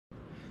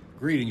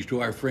Greetings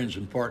to our friends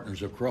and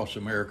partners across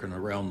America and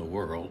around the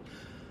world.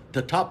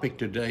 The topic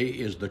today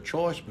is the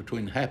choice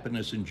between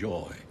happiness and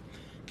joy.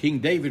 King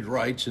David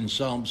writes in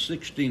Psalm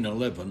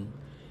 16:11,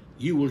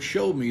 "You will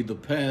show me the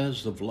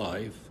paths of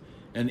life,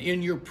 and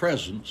in your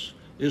presence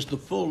is the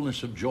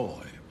fullness of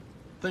joy."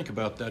 Think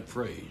about that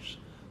phrase,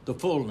 the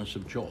fullness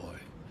of joy.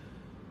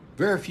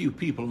 Very few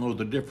people know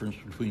the difference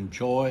between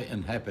joy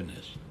and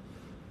happiness.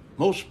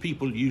 Most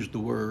people use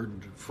the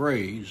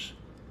phrase,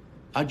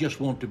 "I just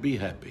want to be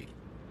happy."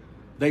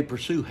 They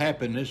pursue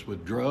happiness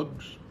with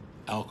drugs,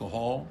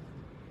 alcohol,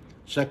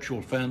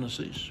 sexual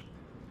fantasies,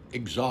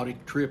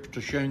 exotic trips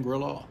to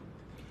Shangri-La.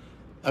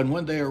 And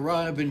when they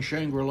arrive in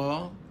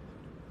Shangri-La,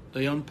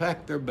 they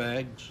unpack their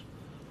bags,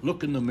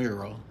 look in the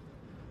mirror,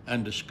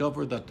 and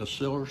discover that the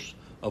source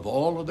of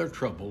all of their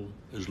trouble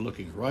is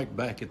looking right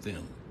back at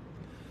them.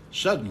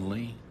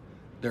 Suddenly,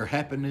 their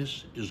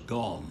happiness is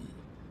gone.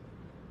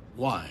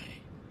 Why?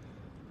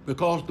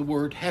 Because the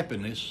word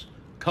happiness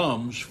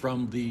comes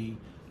from the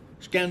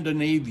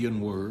Scandinavian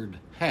word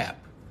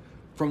hap,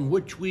 from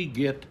which we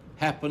get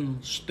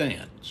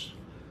happenstance.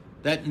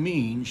 That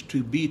means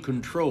to be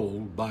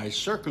controlled by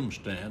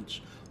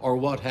circumstance or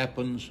what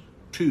happens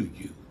to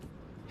you.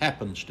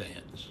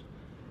 Happenstance.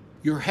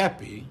 You're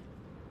happy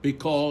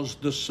because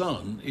the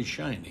sun is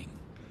shining.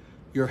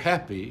 You're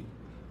happy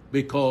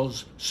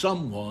because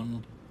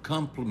someone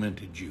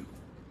complimented you.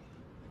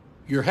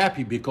 You're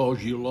happy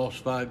because you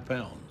lost 5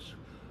 pounds.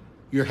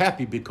 You're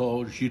happy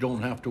because you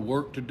don't have to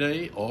work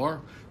today,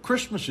 or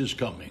Christmas is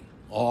coming,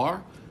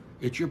 or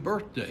it's your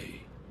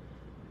birthday.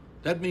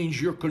 That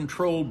means you're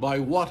controlled by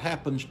what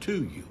happens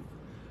to you.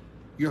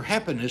 Your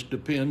happiness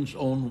depends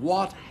on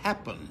what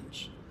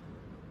happens.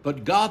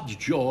 But God's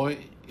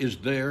joy is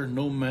there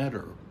no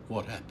matter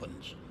what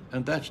happens.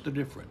 And that's the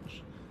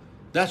difference.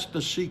 That's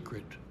the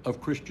secret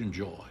of Christian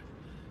joy.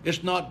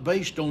 It's not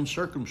based on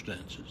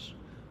circumstances.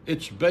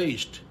 It's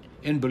based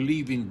in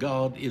believing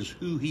God is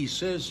who he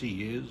says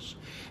he is,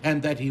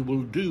 and that he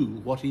will do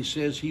what he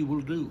says he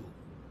will do.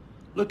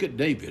 Look at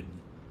David,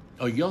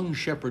 a young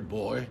shepherd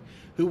boy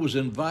who was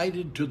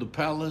invited to the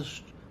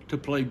palace to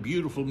play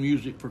beautiful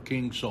music for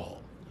King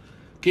Saul.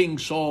 King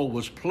Saul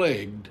was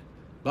plagued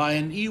by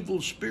an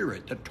evil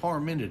spirit that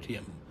tormented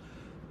him,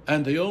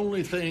 and the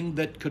only thing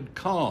that could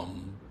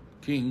calm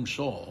King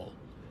Saul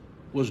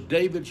was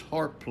David's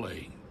harp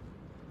playing.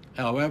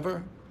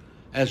 However,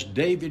 as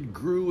David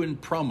grew in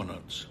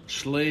prominence,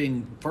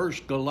 slaying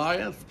first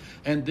Goliath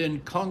and then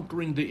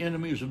conquering the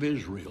enemies of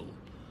Israel,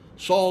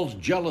 Saul's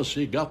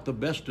jealousy got the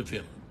best of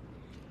him.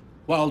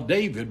 While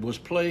David was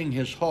playing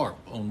his harp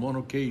on one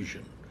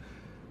occasion,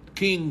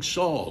 King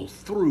Saul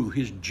threw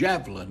his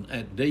javelin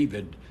at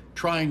David,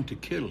 trying to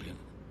kill him.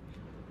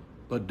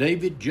 But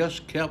David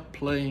just kept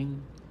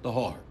playing the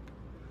harp.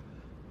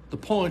 The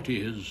point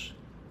is,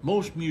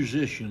 most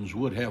musicians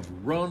would have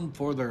run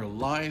for their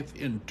life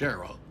in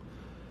terror.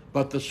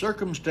 But the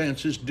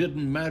circumstances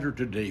didn't matter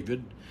to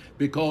David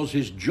because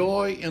his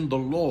joy in the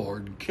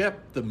Lord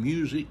kept the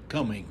music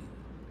coming.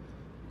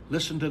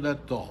 Listen to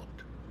that thought.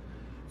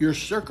 Your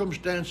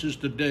circumstances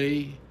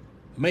today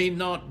may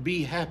not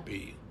be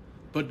happy,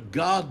 but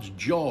God's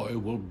joy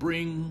will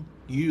bring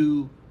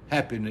you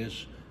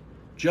happiness.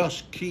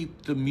 Just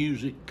keep the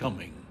music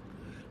coming.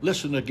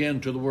 Listen again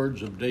to the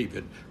words of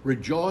David.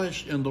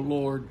 Rejoice in the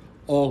Lord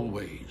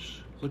always.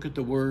 Look at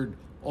the word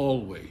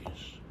always.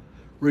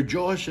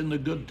 Rejoice in the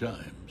good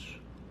times.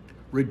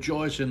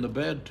 Rejoice in the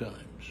bad times.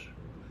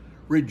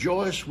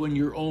 Rejoice when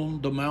you're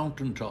on the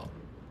mountaintop.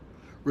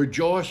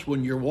 Rejoice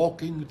when you're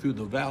walking through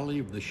the valley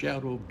of the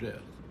shadow of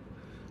death.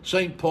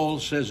 St. Paul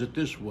says it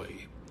this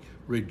way,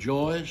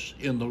 rejoice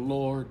in the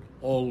Lord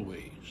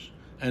always.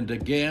 And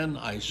again,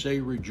 I say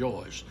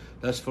rejoice.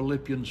 That's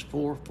Philippians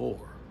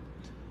 4:4.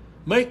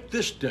 Make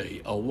this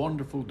day a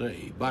wonderful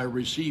day by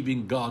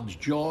receiving God's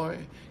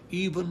joy,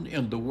 even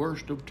in the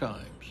worst of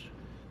times.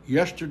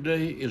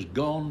 Yesterday is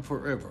gone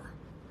forever.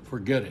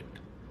 Forget it.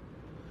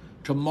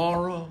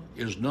 Tomorrow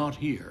is not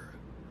here.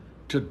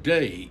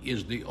 Today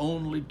is the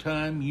only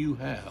time you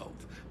have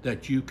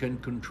that you can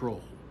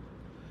control.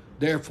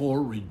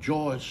 Therefore,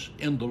 rejoice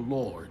in the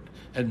Lord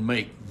and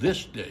make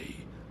this day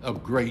a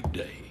great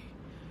day.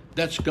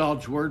 That's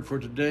God's word for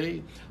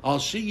today. I'll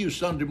see you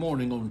Sunday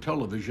morning on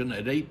television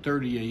at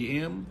 8:30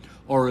 a.m.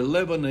 or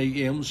 11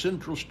 a.m.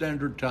 Central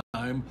Standard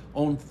Time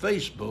on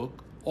Facebook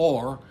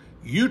or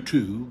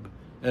YouTube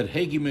at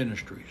Hagee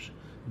Ministries.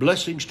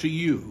 Blessings to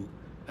you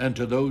and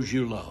to those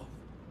you love.